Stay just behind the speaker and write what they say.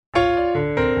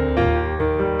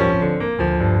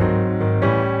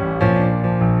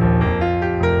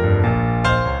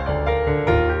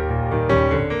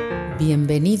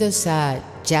Bienvenidos a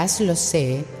Jazz Lo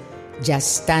Sé,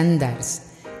 Jazz Standards,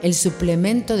 el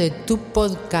suplemento de tu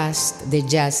podcast de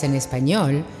jazz en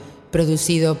español,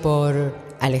 producido por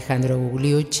Alejandro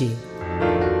Gugliucci.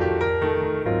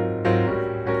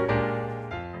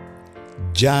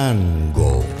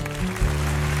 Django.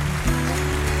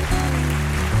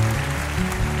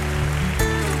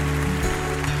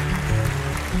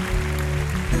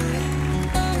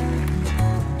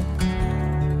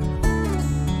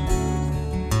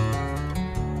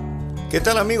 ¿Qué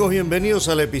tal, amigos? Bienvenidos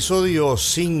al episodio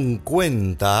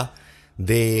 50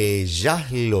 de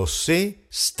Jazz Lo Sé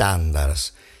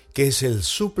Standards, que es el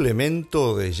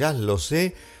suplemento de Jazz Lo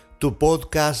Sé, tu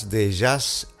podcast de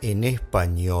jazz en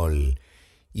español.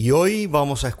 Y hoy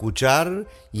vamos a escuchar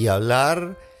y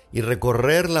hablar y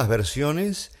recorrer las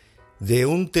versiones de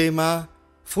un tema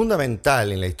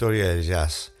fundamental en la historia del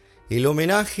jazz, el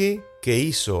homenaje que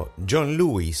hizo John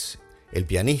Lewis, el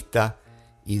pianista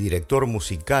y director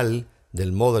musical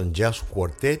del Modern Jazz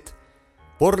Quartet,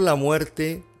 por la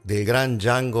muerte del gran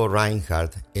Django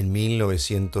Reinhardt en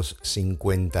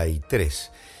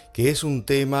 1953, que es un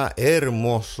tema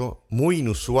hermoso, muy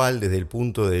inusual desde el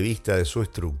punto de vista de su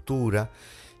estructura,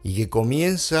 y que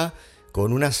comienza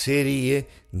con una serie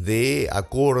de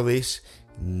acordes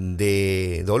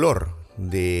de dolor,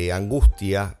 de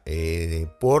angustia,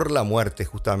 por la muerte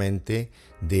justamente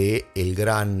de el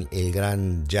gran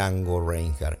Django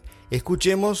Reinhardt.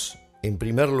 Escuchemos en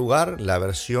primer lugar la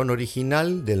versión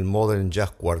original del Modern Jazz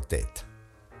Quartet.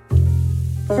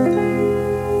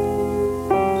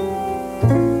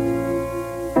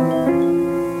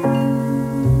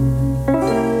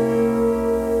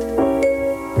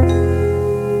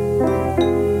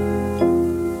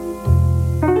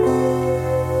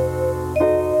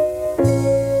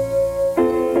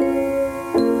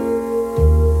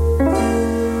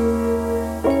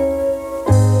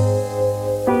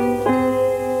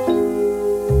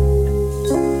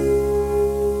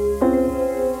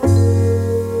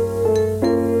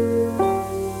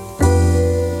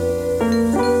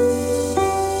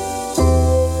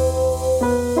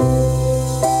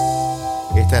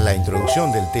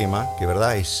 Del tema, que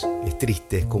verdad es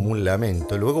triste, es como un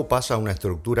lamento. Luego pasa a una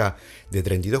estructura de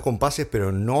 32 compases,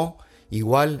 pero no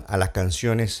igual a las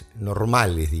canciones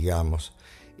normales, digamos,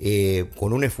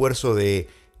 con un esfuerzo de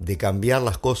cambiar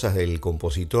las cosas del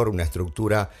compositor, una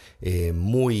estructura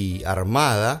muy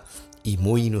armada y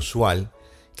muy inusual,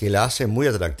 que la hace muy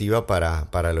atractiva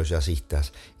para los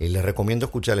jazzistas. Les recomiendo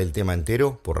escuchar el tema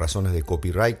entero. Por razones de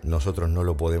copyright nosotros no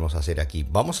lo podemos hacer aquí.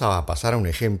 Vamos a pasar a un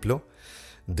ejemplo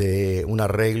de un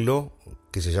arreglo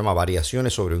que se llama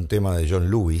Variaciones sobre un tema de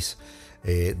John Lewis,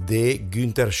 de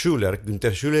Günther Schuller.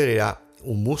 Günther Schuller era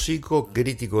un músico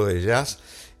crítico de jazz,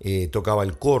 tocaba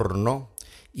el corno,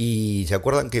 y se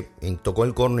acuerdan que tocó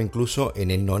el corno incluso en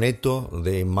el noneto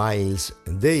de Miles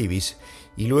Davis,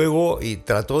 y luego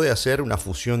trató de hacer una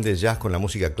fusión de jazz con la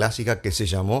música clásica que se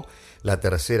llamó La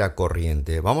Tercera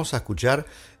Corriente. Vamos a escuchar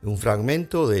un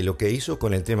fragmento de lo que hizo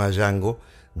con el tema Django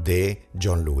de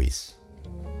John Lewis.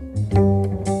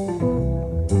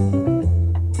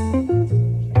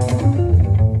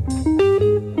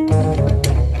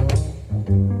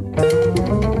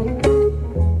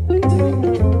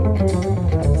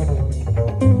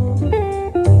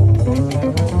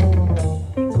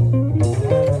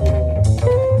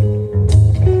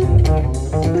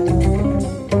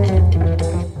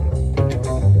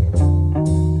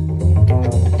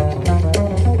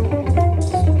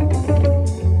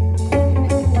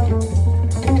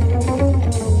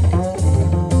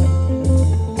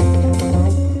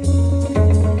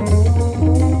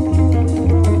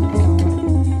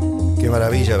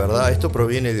 Esto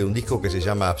proviene de un disco que se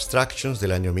llama Abstractions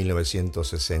del año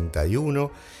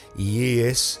 1961 y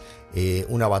es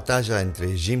una batalla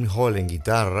entre Jim Hall en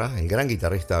guitarra, el gran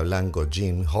guitarrista blanco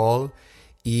Jim Hall,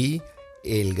 y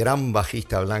el gran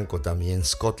bajista blanco también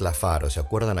Scott LaFaro. ¿Se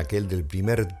acuerdan aquel del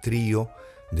primer trío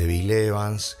de Bill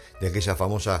Evans, de aquella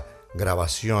famosa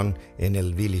grabación en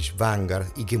el Village Vanguard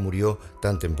y que murió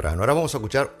tan temprano? Ahora vamos a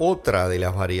escuchar otra de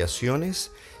las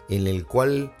variaciones en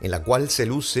la cual se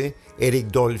luce Eric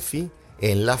Dolphy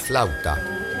en la flauta.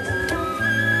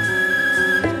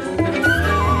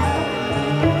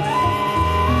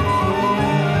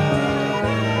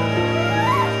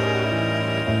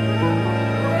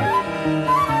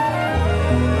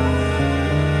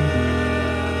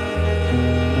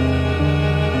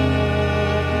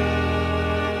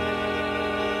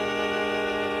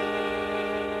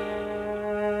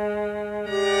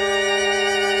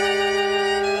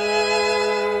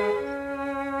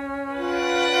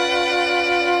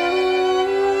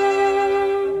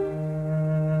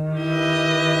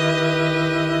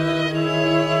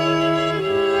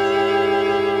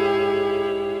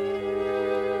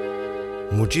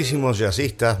 Muchísimos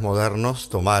jazzistas modernos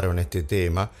tomaron este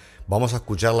tema. Vamos a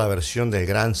escuchar la versión del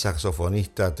gran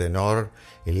saxofonista tenor,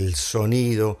 el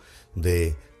sonido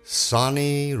de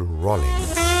Sonny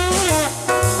Rollins.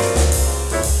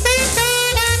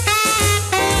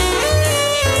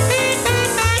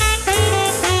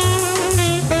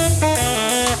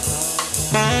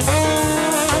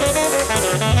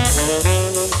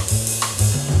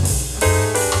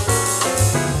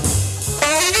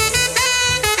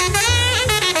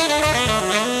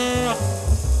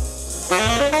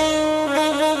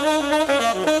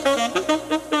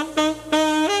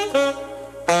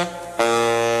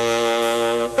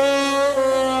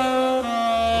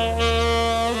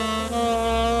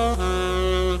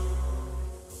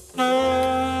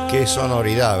 Qué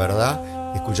sonoridad,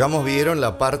 ¿verdad? Escuchamos, vieron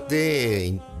la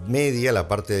parte media, la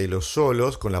parte de los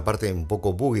solos, con la parte un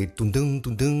poco boogie, tum, tum,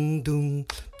 tum, tum, tum,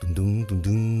 tum, tum, tum,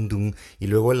 tum, tum, y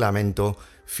luego el lamento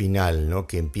final, ¿no?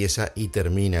 Que empieza y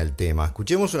termina el tema.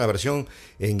 Escuchemos una versión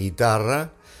en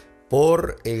guitarra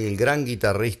por el gran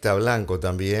guitarrista blanco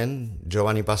también,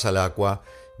 Giovanni Passalacqua,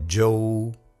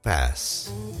 Joe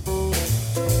Pass.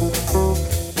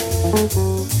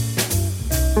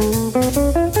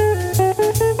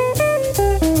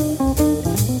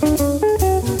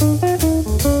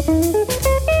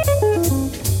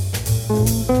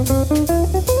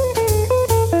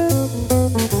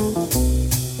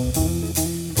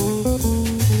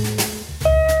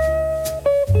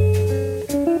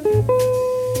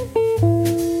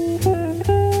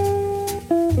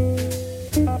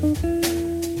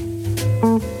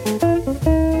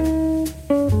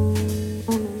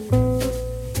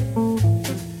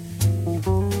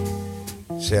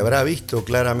 Se habrá visto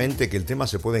claramente que el tema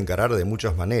se puede encarar de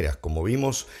muchas maneras, como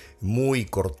vimos, muy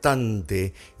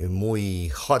cortante, muy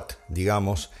hot,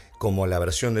 digamos, como la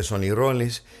versión de Sonny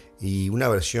Rollins, y una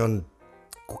versión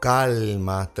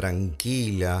calma,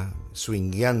 tranquila,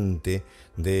 swingueante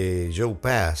de Joe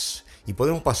Pass. Y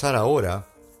podemos pasar ahora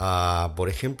a, por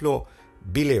ejemplo,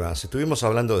 Bill Evans. Estuvimos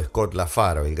hablando de Scott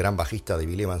LaFaro, el gran bajista de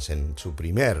Bill Evans en su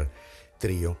primer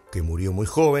trío, que murió muy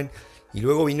joven. Y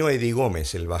luego vino Eddie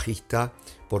Gómez, el bajista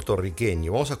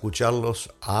puertorriqueño. Vamos a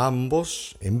escucharlos a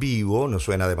ambos en vivo, no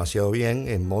suena demasiado bien,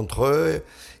 en Montreux,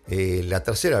 la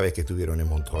tercera vez que estuvieron en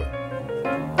Montreux.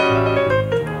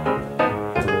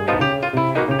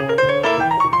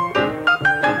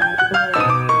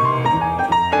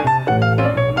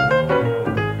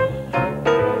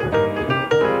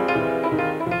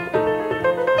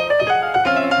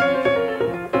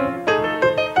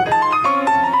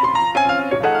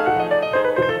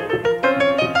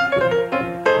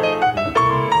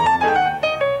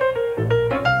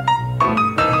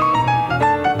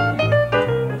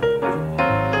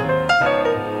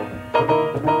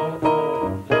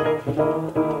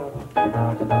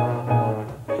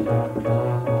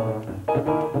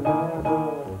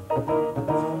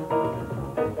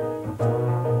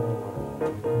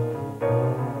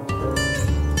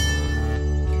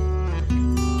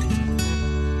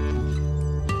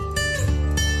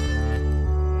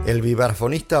 El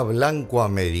vibrafonista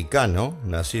blanco-americano,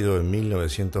 nacido en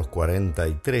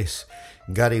 1943,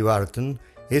 Gary Barton,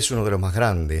 es uno de los más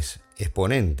grandes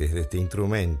exponentes de este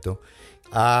instrumento.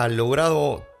 Ha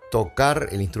logrado tocar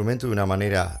el instrumento de una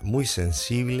manera muy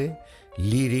sensible,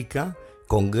 lírica,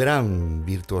 con gran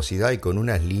virtuosidad y con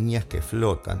unas líneas que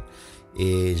flotan,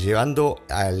 llevando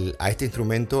a este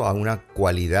instrumento a una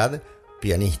cualidad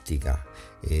pianística,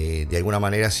 de alguna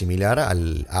manera similar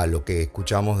a lo que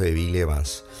escuchamos de Bill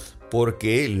Evans,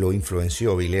 porque lo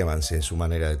influenció Bill Evans en su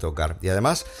manera de tocar. Y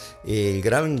además, el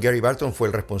gran Gary Barton fue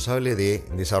el responsable de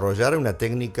desarrollar una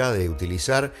técnica de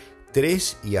utilizar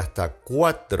 3 y hasta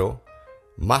 4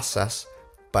 masas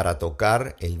para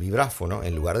tocar el vibráfono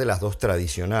en lugar de las 2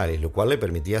 tradicionales, lo cual le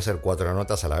permitía hacer 4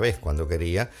 notas a la vez cuando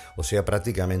quería, o sea,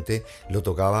 prácticamente lo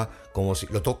toca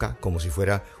como si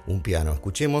fuera un piano.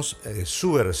 Escuchemos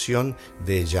su versión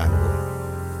de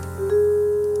Django.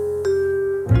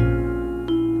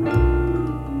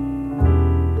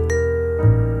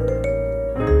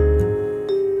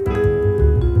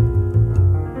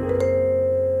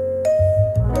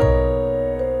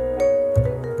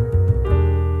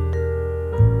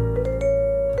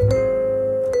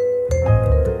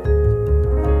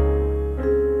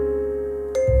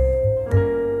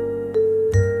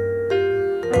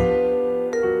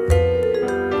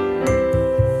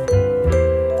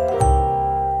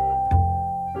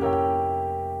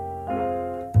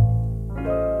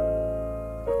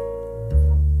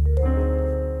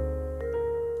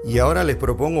 Y ahora les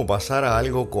propongo pasar a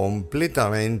algo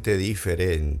completamente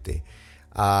diferente,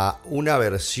 a una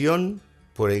versión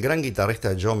por el gran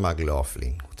guitarrista John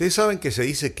McLaughlin. Ustedes saben que se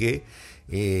dice que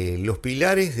los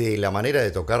pilares de la manera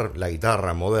de tocar la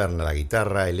guitarra moderna, la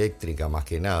guitarra eléctrica más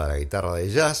que nada, la guitarra de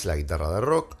jazz, la guitarra de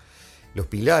rock, los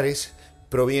pilares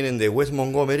provienen de Wes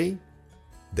Montgomery,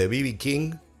 de B.B.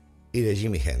 King y de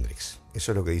Jimi Hendrix.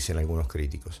 Eso es lo que dicen algunos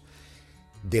críticos.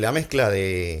 De la mezcla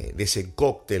de ese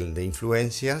cóctel de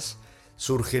influencias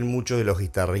surgen muchos de los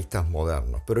guitarristas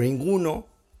modernos, pero ninguno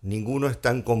es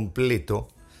tan completo,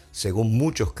 según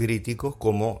muchos críticos,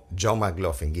 como John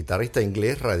McLaughlin, guitarrista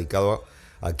inglés radicado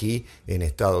aquí en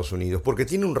Estados Unidos, porque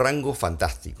tiene un rango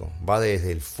fantástico. Va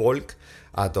desde el folk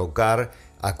a tocar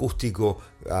acústico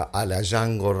a la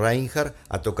Django Reinhardt,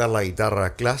 a tocar la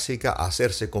guitarra clásica, a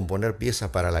hacerse componer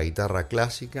piezas para la guitarra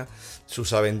clásica,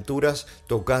 sus aventuras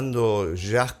tocando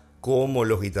jazz como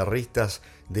los guitarristas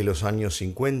de los años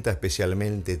 50,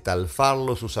 especialmente Tal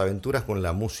Farlow, sus aventuras con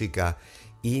la música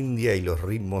india y los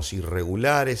ritmos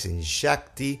irregulares en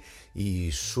Shakti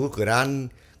y su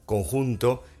gran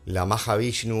conjunto, la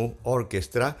Mahavishnu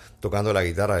Orchestra, tocando la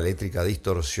guitarra eléctrica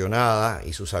distorsionada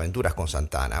y sus aventuras con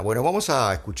Santana. Bueno, vamos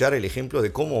a escuchar el ejemplo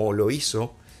de cómo lo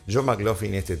hizo John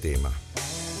McLaughlin este tema.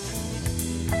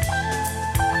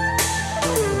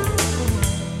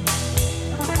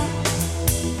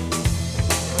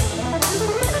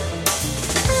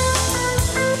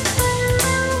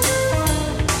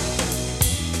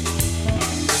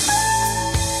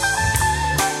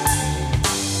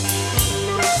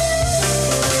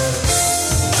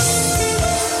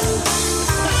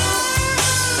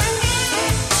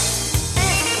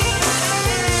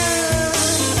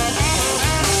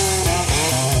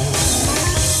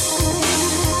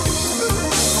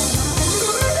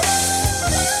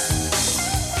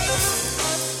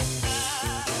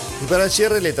 Para el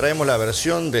cierre le traemos la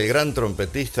versión del gran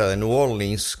trompetista de New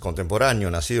Orleans,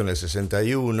 contemporáneo, nacido en el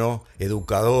 61,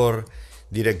 educador,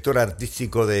 director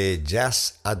artístico de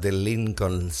Jazz at the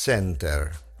Lincoln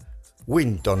Center,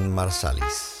 Wynton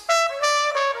Marsalis.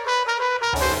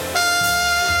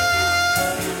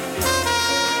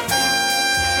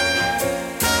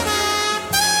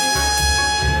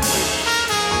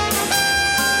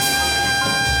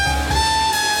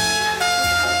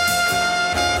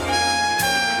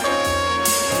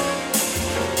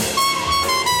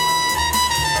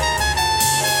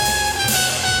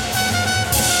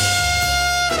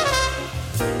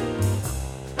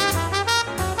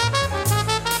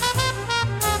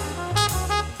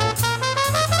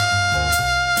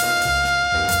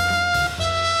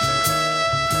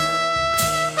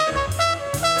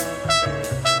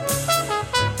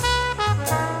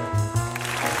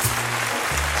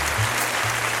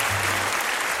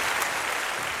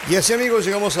 Y así, amigos,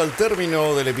 llegamos al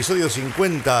término del episodio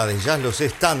 50 de Jazz Lo Sé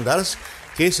Standards,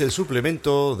 que es el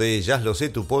suplemento de Jazz Lo Sé,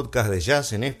 tu podcast de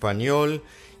jazz en español.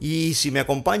 Y si me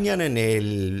acompañan en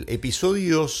el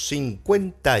episodio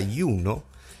 51,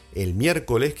 el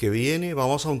miércoles que viene,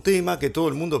 vamos a un tema que todo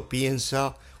el mundo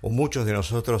piensa, o muchos de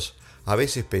nosotros a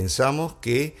veces pensamos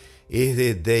que es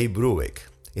de Dave Brubeck.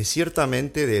 Es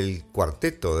ciertamente del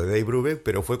cuarteto de Dave Brubeck,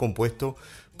 pero fue compuesto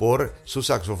por su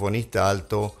saxofonista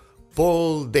alto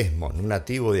Paul Desmond, un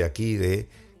nativo de aquí de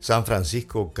San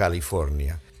Francisco,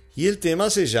 California. Y el tema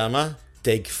se llama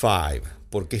Take 5,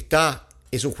 porque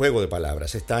es un juego de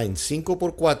palabras. Está en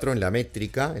 5x4 en la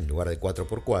métrica, en lugar de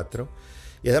 4x4.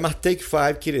 Y además Take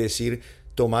 5 quiere decir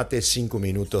tomate 5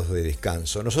 minutos de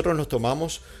descanso. Nosotros nos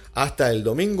tomamos hasta el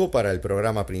domingo para el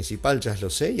programa principal Jazz Lo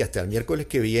Sé y hasta el miércoles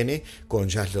que viene con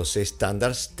Jazz Lo Sé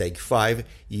Standards Take 5.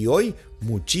 Y hoy,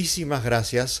 muchísimas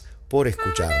gracias por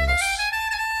escucharnos.